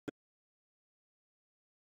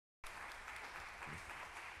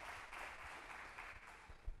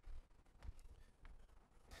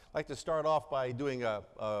like to start off by doing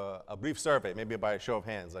a brief survey, maybe by a show of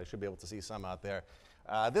hands. I should be able to see some out there.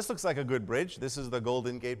 This looks like a good bridge. This is the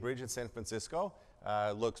Golden Gate Bridge in San Francisco.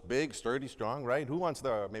 Looks big, sturdy, strong, right? Who wants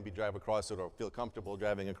to maybe drive across it or feel comfortable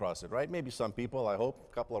driving across it, right? Maybe some people, I hope.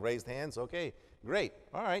 A couple of raised hands. Okay, great.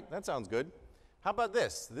 All right, that sounds good. How about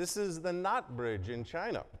this? This is the Knot Bridge in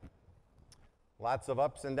China. Lots of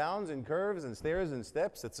ups and downs and curves and stairs and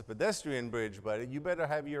steps. It's a pedestrian bridge, but you better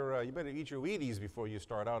have your you better eat your Wheaties before you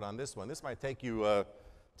start out on this one. This might take you a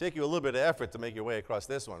little bit of effort to make your way across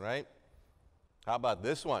this one, right? How about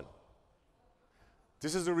this one?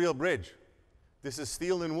 This is a real bridge. This is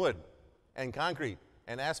steel and wood and concrete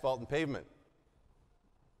and asphalt and pavement.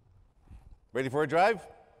 Ready for a drive?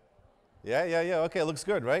 Yeah. Okay, looks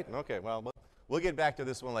good, right? Okay, well, we'll get back to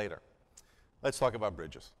this one later. Let's talk about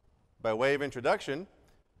bridges. By way of introduction,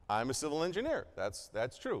 I'm a civil engineer.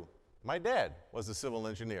 That's true. My dad was a civil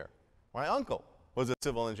engineer. My uncle was a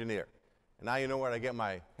civil engineer. And now you know where I get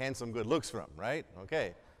my handsome good looks from, right?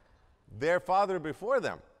 Okay. Their father before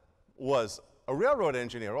them was a railroad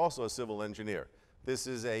engineer, also a civil engineer. This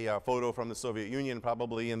is a photo from the Soviet Union,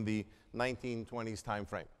 probably in the 1920s time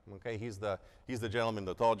frame. Okay, he's the gentleman,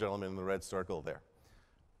 the tall gentleman in the red circle there.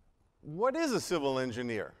 What is a civil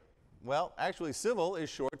engineer? Well, actually, civil is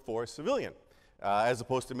short for civilian, as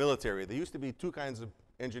opposed to military. There used to be two kinds of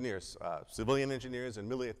engineers, civilian engineers and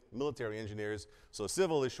military engineers. So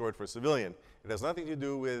civil is short for civilian. It has nothing to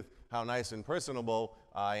do with how nice and personable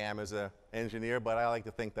I am as an engineer, but I like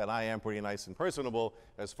to think that I am pretty nice and personable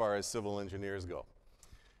as far as civil engineers go.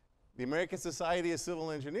 The American Society of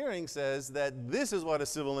Civil Engineering says that this is what a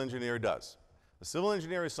civil engineer does. A civil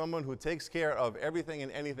engineer is someone who takes care of everything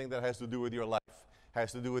and anything that has to do with your life,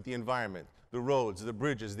 has to do with the environment, the roads, the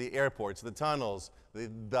bridges, the airports, the tunnels,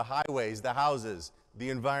 the highways, the houses, the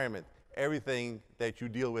environment. Everything that you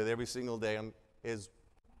deal with every single day is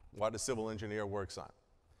what a civil engineer works on.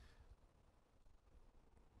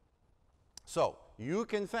 So you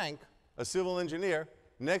can thank a civil engineer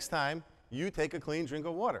next time you take a clean drink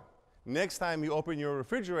of water. Next time you open your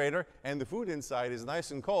refrigerator and the food inside is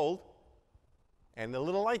nice and cold and the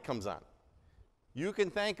little light comes on. You can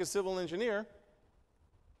thank a civil engineer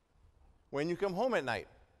when you come home at night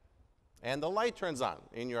and the light turns on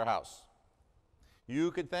in your house.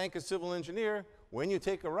 You could thank a civil engineer when you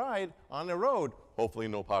take a ride on the road, hopefully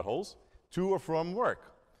no potholes, to or from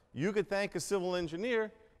work. You could thank a civil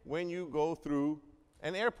engineer when you go through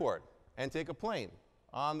an airport and take a plane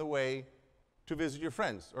on the way to visit your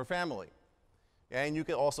friends or family. And you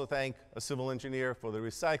can also thank a civil engineer for the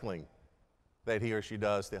recycling that he or she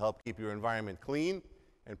does to help keep your environment clean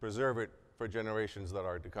and preserve it for generations that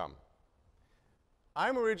are to come.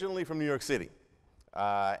 I'm originally from New York City,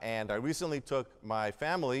 and I recently took my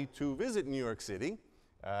family to visit New York City.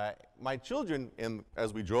 My children,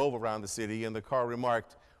 as we drove around the city in the car,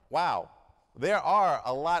 remarked, "Wow, there are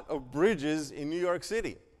a lot of bridges in New York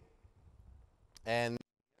City." And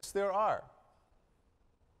yes, there are.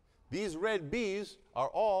 These red B's are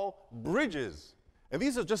all bridges. And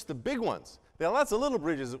these are just the big ones. There are lots of little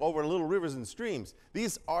bridges over little rivers and streams.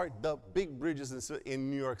 These are the big bridges in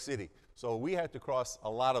New York City. So we had to cross a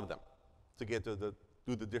lot of them to get to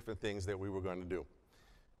do the different things that we were going to do.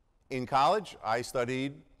 In college, I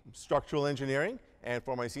studied structural engineering, and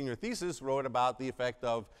for my senior thesis, wrote about the effect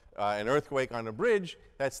of an earthquake on a bridge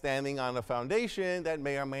that's standing on a foundation that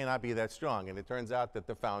may or may not be that strong. And it turns out that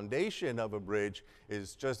the foundation of a bridge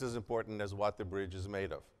is just as important as what the bridge is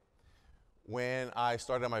made of. When I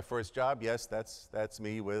started my first job, yes, that's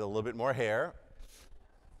me with a little bit more hair.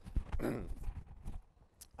 When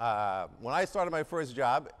I started my first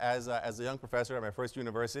job as a young professor at my first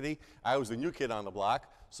university, I was the new kid on the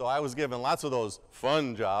block, so I was given lots of those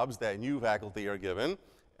fun jobs that new faculty are given,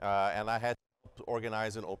 and I had to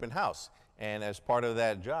organize an open house. And as part of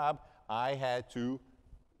that job, I had to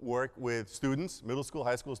work with students, middle school,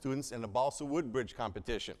 high school students, in a balsa wood bridge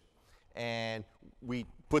competition. And we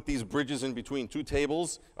put these bridges in between two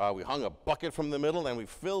tables. We hung a bucket from the middle, and we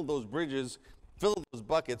filled those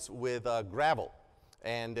buckets with gravel.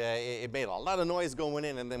 And it made a lot of noise going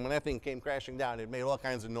in, and then when that thing came crashing down, it made all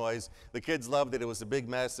kinds of noise. The kids loved it. It was a big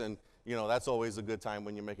mess, and you know that's always a good time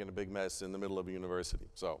when you're making a big mess in the middle of a university.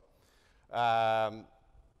 So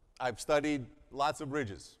I've studied lots of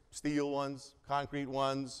bridges, steel ones, concrete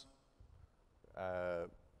ones,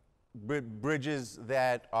 bridges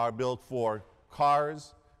that are built for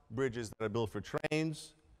cars, bridges that are built for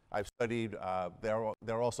trains. I've studied, there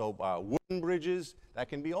are also wooden bridges that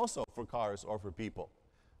can be also for cars or for people.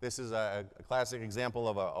 This is a classic example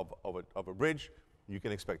of a bridge. You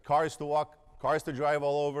can expect cars to walk, cars to drive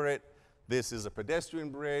all over it. This is a pedestrian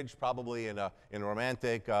bridge, probably in a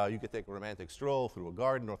romantic, you could take a romantic stroll through a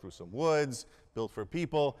garden or through some woods, built for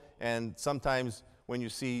people. And sometimes when you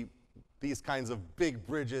see these kinds of big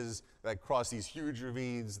bridges that cross these huge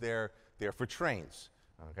ravines, they're for trains,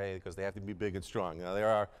 okay, because they have to be big and strong. Now, there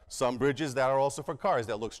are some bridges that are also for cars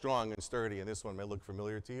that look strong and sturdy, and this one may look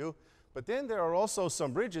familiar to you. But then there are also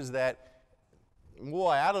some bridges that,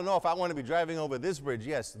 boy, I don't know if I want to be driving over this bridge.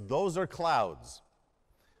 Yes, those are clouds.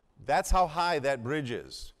 That's how high that bridge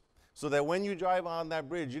is. So that when you drive on that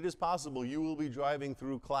bridge, it is possible you will be driving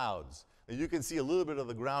through clouds. And you can see a little bit of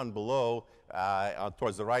the ground below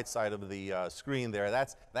towards the right side of the screen there.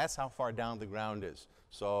 That's how far down the ground is.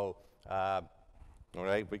 So, all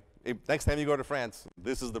right, next time you go to France,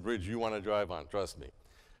 this is the bridge you want to drive on, trust me.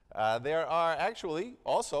 There are actually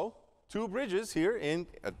also two bridges here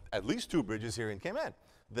at least two bridges here in Cayman.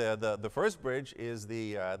 The first bridge is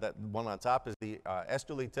that one on top is the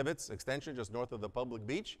Esterly Tibbetts extension just north of the public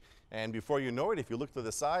beach. And before you know it, if you look to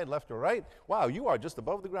the side, left or right, wow, you are just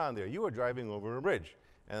above the ground there. You are driving over a bridge.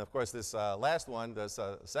 And of course, this last one, this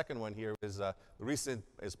second one here, is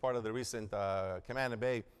part of the recent Cayman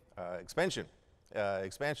Bay expansion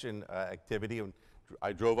activity. And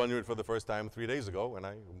I drove under it for the first time 3 days ago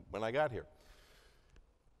when I got here.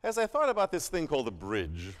 As I thought about this thing called a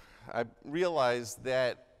bridge, I realized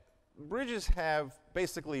that bridges have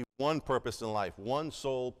basically one purpose in life, one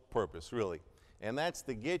sole purpose, really. And that's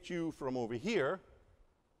to get you from over here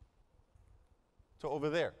to over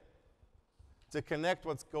there. To connect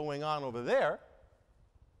what's going on over there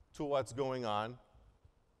to what's going on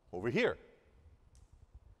over here.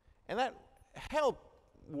 And that help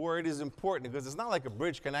word is important because it's not like a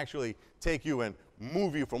bridge can actually take you and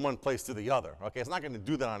move you from one place to the other. Okay, it's not going to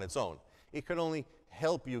do that on its own. It can only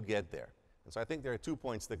help you get there. And so I think there are 2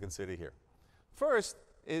 points to consider here. First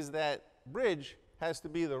is that bridge has to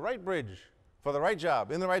be the right bridge for the right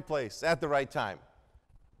job, in the right place, at the right time.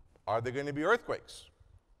 Are there going to be earthquakes?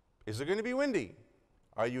 Is it going to be windy?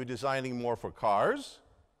 Are you designing more for cars?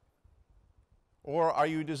 Or are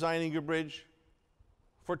you designing your bridge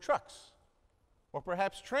for trucks? Or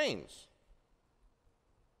perhaps trains?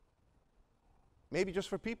 Maybe just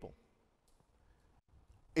for people.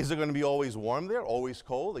 Is it going to be always warm there, always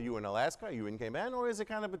cold? Are you in Alaska? Are you in Cayman? Or is it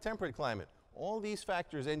kind of a temperate climate? All these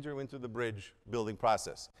factors enter into the bridge building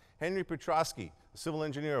process. Henry Petrosky, a civil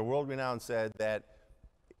engineer, world-renowned, said that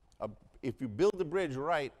if you build the bridge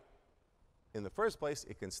right in the first place,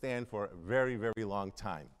 it can stand for a very, very long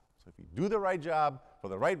time. So if you do the right job for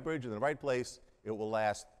the right bridge in the right place, it will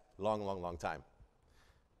last a long, long, long time.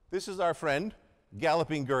 This is our friend,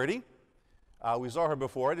 Galloping Gertie. We saw her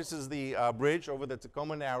before. This is the bridge over the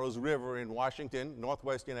Tacoma Narrows River in Washington,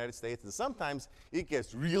 Northwest United States. And sometimes it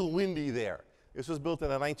gets real windy there. This was built in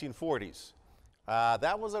the 1940s.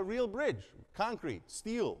 That was a real bridge, concrete,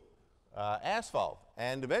 steel, asphalt.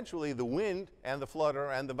 And eventually the wind and the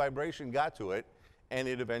flutter and the vibration got to it, and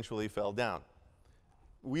it eventually fell down.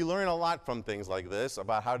 We learn a lot from things like this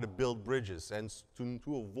about how to build bridges and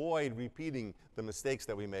to avoid repeating the mistakes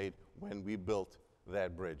that we made when we built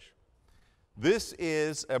that bridge. This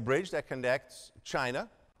is a bridge that connects China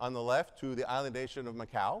on the left to the island nation of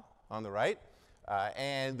Macau on the right.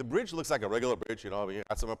 And the bridge looks like a regular bridge, you know, you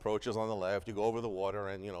got some approaches on the left, you go over the water,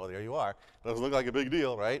 and, you know, there you are. Doesn't look like a big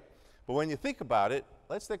deal, right? But when you think about it,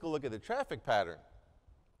 let's take a look at the traffic pattern.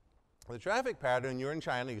 The traffic pattern, you're in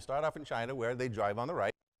China, you start off in China where they drive on the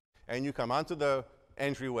right, and you come onto the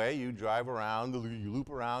entryway, you drive around, you loop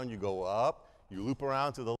around, you go up, you loop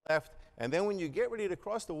around to the left, and then when you get ready to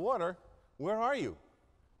cross the water, where are you?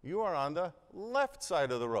 You are on the left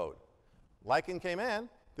side of the road. Like in Cayman,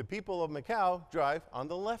 the people of Macau drive on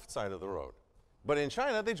the left side of the road. But in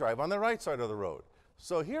China, they drive on the right side of the road.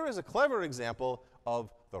 So here is a clever example of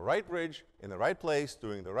the right bridge in the right place,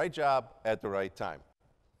 doing the right job at the right time.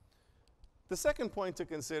 The second point to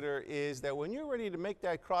consider is that when you're ready to make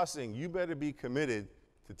that crossing, you better be committed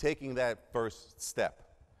to taking that first step.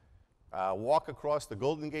 Walk across the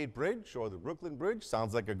Golden Gate Bridge or the Brooklyn Bridge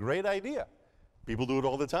sounds like a great idea. People do it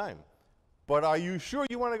all the time. But are you sure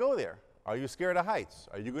you want to go there? Are you scared of heights?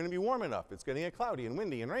 Are you going to be warm enough? It's going to get cloudy and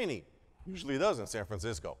windy and rainy. Usually it does in San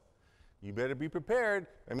Francisco. You better be prepared.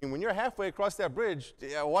 I mean, when you're halfway across that bridge,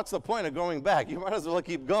 what's the point of going back? You might as well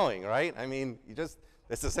keep going, right? I mean,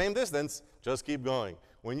 it's the same distance, just keep going.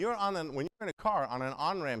 When you're in a car on an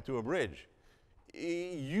on-ramp to a bridge,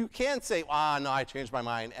 you can't say, no, I changed my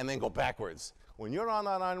mind, and then go backwards. When you're on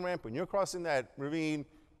that on-ramp, when you're crossing that ravine,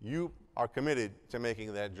 you are committed to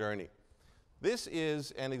making that journey. This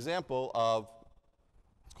is an example of,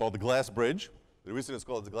 it's called the glass bridge. The reason it's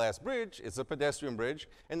called the glass bridge, it's a pedestrian bridge,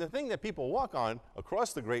 and the thing that people walk on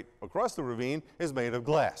across the ravine is made of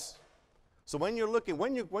glass. So when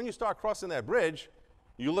you start crossing that bridge,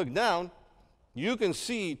 you look down, you can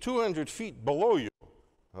see 200 feet below you,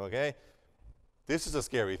 okay? This is a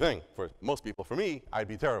scary thing for most people. For me, I'd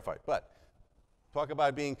be terrified. But talk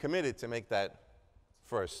about being committed to make that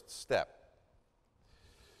first step.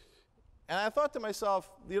 And I thought to myself,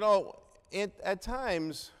 you know, at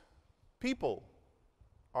times, people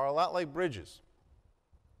are a lot like bridges.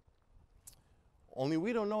 Only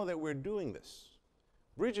we don't know that we're doing this.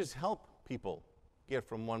 Bridges help people get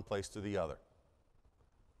from one place to the other.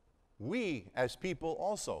 We, as people,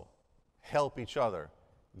 also help each other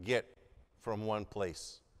get from one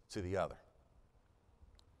place to the other.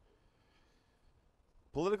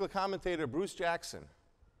 Political commentator Bruce Jackson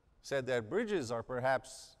said that bridges are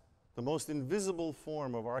perhaps the most invisible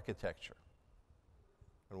form of architecture.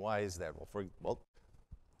 And why is that? Well,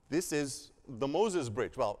 this is the Moses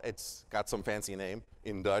Bridge. Well, it's got some fancy name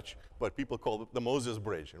in Dutch, but people call it the Moses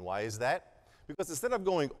Bridge. And why is that? Because instead of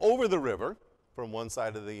going over the river from one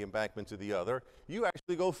side of the embankment to the other, you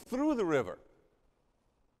actually go through the river.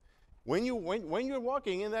 When you're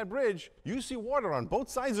walking in that bridge, you see water on both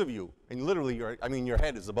sides of you, and literally, your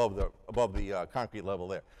head is above the concrete level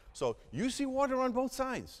there. So you see water on both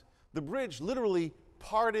sides. The bridge literally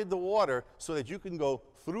parted the water so that you can go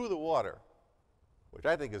through the water, which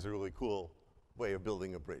I think is a really cool way of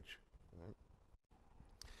building a bridge. Right?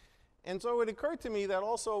 And so it occurred to me that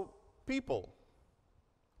also people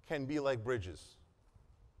can be like bridges.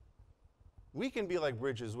 We can be like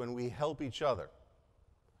bridges when we help each other,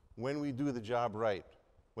 when we do the job right,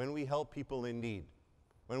 when we help people in need,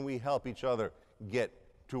 when we help each other get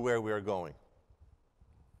to where we are going.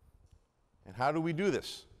 And how do we do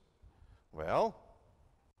this? Well,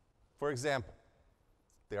 for example,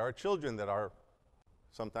 there are children that are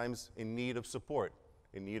sometimes in need of support,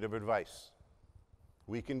 in need of advice.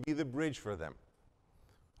 We can be the bridge for them.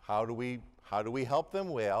 How do we help them?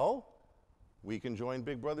 Well, we can join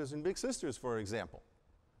Big Brothers and Big Sisters, for example.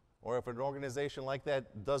 Or if an organization like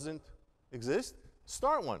that doesn't exist,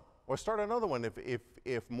 start one, or start another one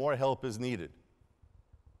if more help is needed.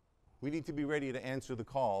 We need to be ready to answer the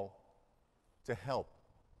call to help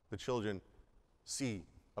the children see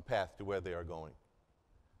a path to where they are going.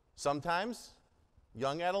 Sometimes,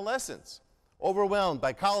 young adolescents, overwhelmed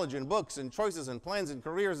by college and books and choices and plans and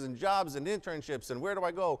careers and jobs and internships and where do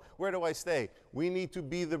I go, where do I stay? We need to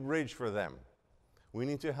be the bridge for them. We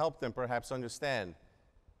need to help them perhaps understand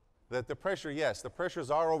that the pressure, yes, the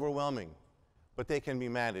pressures are overwhelming, but they can be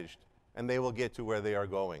managed and they will get to where they are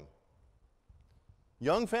going.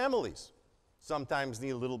 Young families sometimes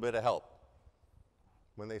need a little bit of help.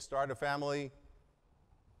 When they start a family,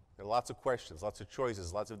 there are lots of questions, lots of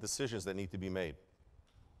choices, lots of decisions that need to be made.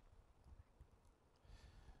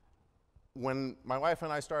 When my wife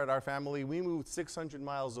and I started our family, we moved 600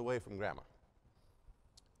 miles away from Grandma.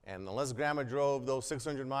 And unless Grandma drove those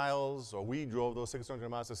 600 miles, or we drove those 600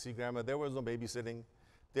 miles to see Grandma, there was no babysitting,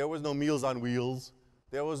 there was no Meals on Wheels,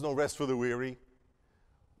 there was no rest for the weary.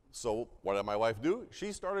 So what did my wife do?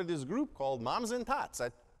 She started this group called Moms and Tots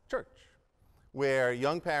at church, where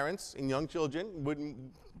young parents and young children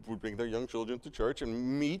would bring their young children to church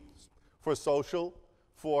and meet for social,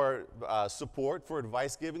 for support, for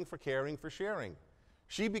advice giving, for caring, for sharing.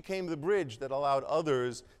 She became the bridge that allowed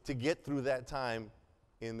others to get through that time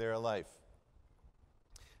in their life.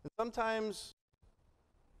 And sometimes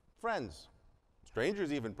friends,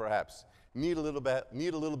 strangers even perhaps, need a little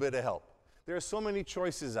bit of help. There are so many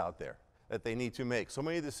choices out there that they need to make, so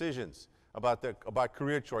many decisions about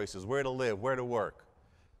career choices, where to live, where to work.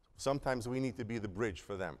 Sometimes we need to be the bridge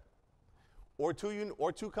for them. Or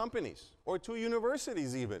two companies, or two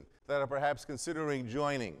universities even, that are perhaps considering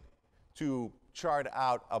joining to chart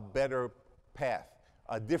out a better path,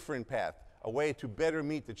 a different path, a way to better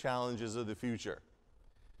meet the challenges of the future.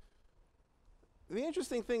 The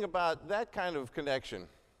interesting thing about that kind of connection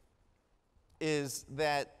is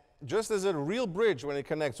that just as a real bridge, when it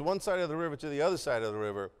connects one side of the river to the other side of the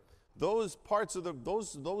river, those parts of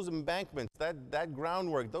those embankments, that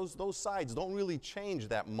groundwork, those sides don't really change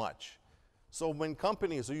that much. So when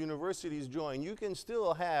companies or universities join, you can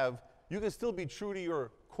still be true to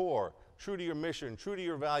your core, true to your mission, true to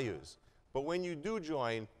your values. But when you do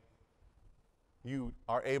join, you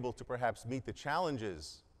are able to perhaps meet the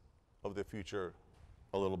challenges of the future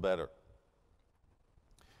a little better.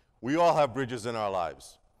 We all have bridges in our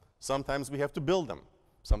lives. Sometimes we have to build them.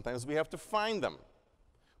 Sometimes we have to find them.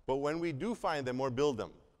 But when we do find them or build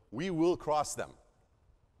them, we will cross them.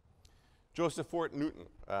 Joseph Fort Newton,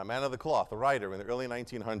 a man of the cloth, a writer in the early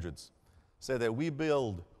 1900s, said that we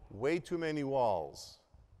build way too many walls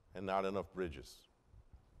and not enough bridges.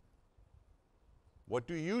 What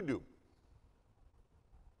do you do?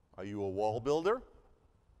 Are you a wall builder?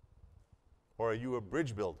 Or are you a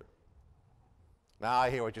bridge builder? Now I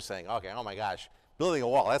hear what you're saying. Okay, oh my gosh, building a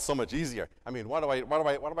wall, that's so much easier. I mean, what do I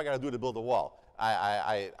got to do to build a wall?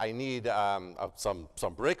 I need some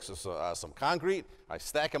bricks, some concrete. I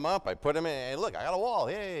stack them up, I put them in, and look, I got a wall.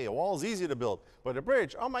 Hey, a wall is easy to build. But a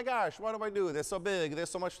bridge, oh my gosh, what do I do? They're so big, there's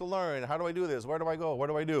so much to learn. How do I do this? Where do I go? What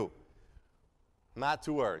do I do? Not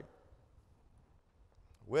to worry.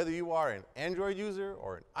 Whether you are an Android user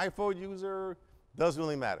or an iPhone user, doesn't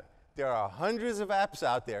really matter. There are hundreds of apps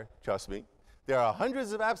out there, trust me. There are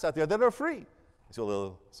hundreds of apps out there that are free. See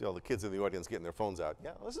all the kids in the audience getting their phones out.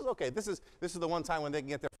 Yeah, this is okay. This is the one time when they can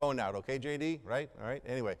get their phone out, okay, JD? Right? All right.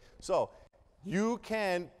 Anyway, so you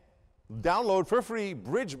can download for free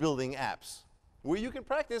bridge building apps where you can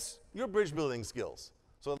practice your bridge building skills.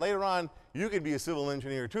 So later on, you can be a civil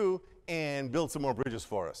engineer too and build some more bridges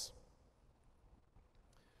for us.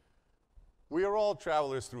 We are all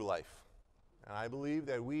travelers through life, and I believe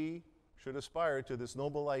that we should aspire to this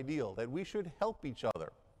noble ideal, that we should help each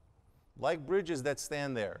other, like bridges that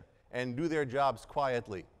stand there and do their jobs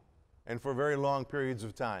quietly and for very long periods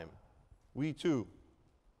of time. We too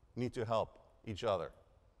need to help each other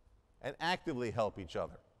and actively help each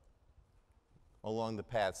other along the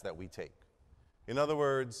paths that we take. In other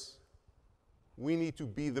words, we need to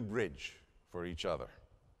be the bridge for each other.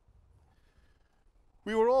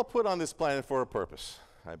 We were all put on this planet for a purpose.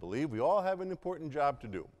 I believe we all have an important job to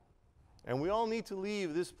do. And we all need to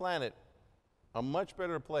leave this planet a much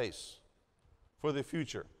better place for the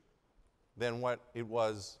future than what it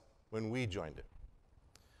was when we joined it.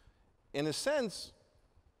 In a sense,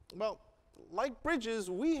 well, like bridges,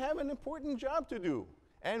 we have an important job to do.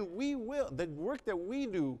 And the work that we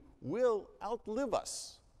do will outlive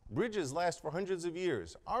us. Bridges last for hundreds of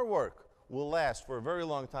years. Our work will last for a very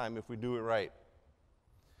long time if we do it right.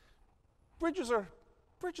 Bridges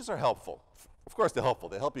are helpful. Of course they're helpful.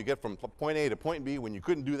 They help you get from point A to point B when you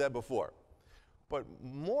couldn't do that before. But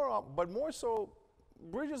more so,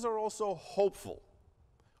 bridges are also hopeful.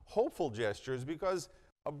 Hopeful gestures, because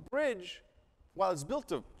a bridge, while it's built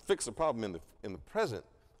to fix a problem in the present,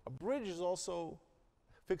 a bridge is also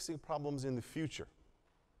fixing problems in the future.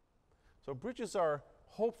 So bridges are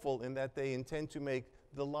hopeful in that they intend to make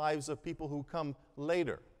the lives of people who come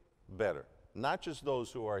later better, not just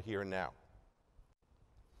those who are here now.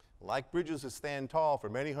 Like bridges that stand tall for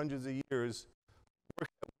many hundreds of years, the work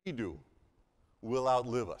that we do will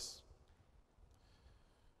outlive us.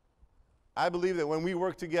 I believe that when we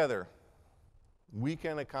work together, we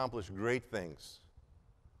can accomplish great things.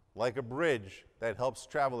 Like a bridge that helps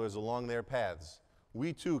travelers along their paths,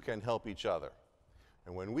 we too can help each other.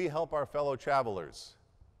 And when we help our fellow travelers,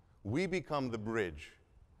 we become the bridge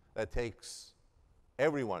that takes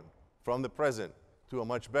everyone from the present to a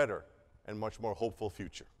much better and much more hopeful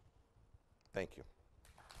future. Thank you.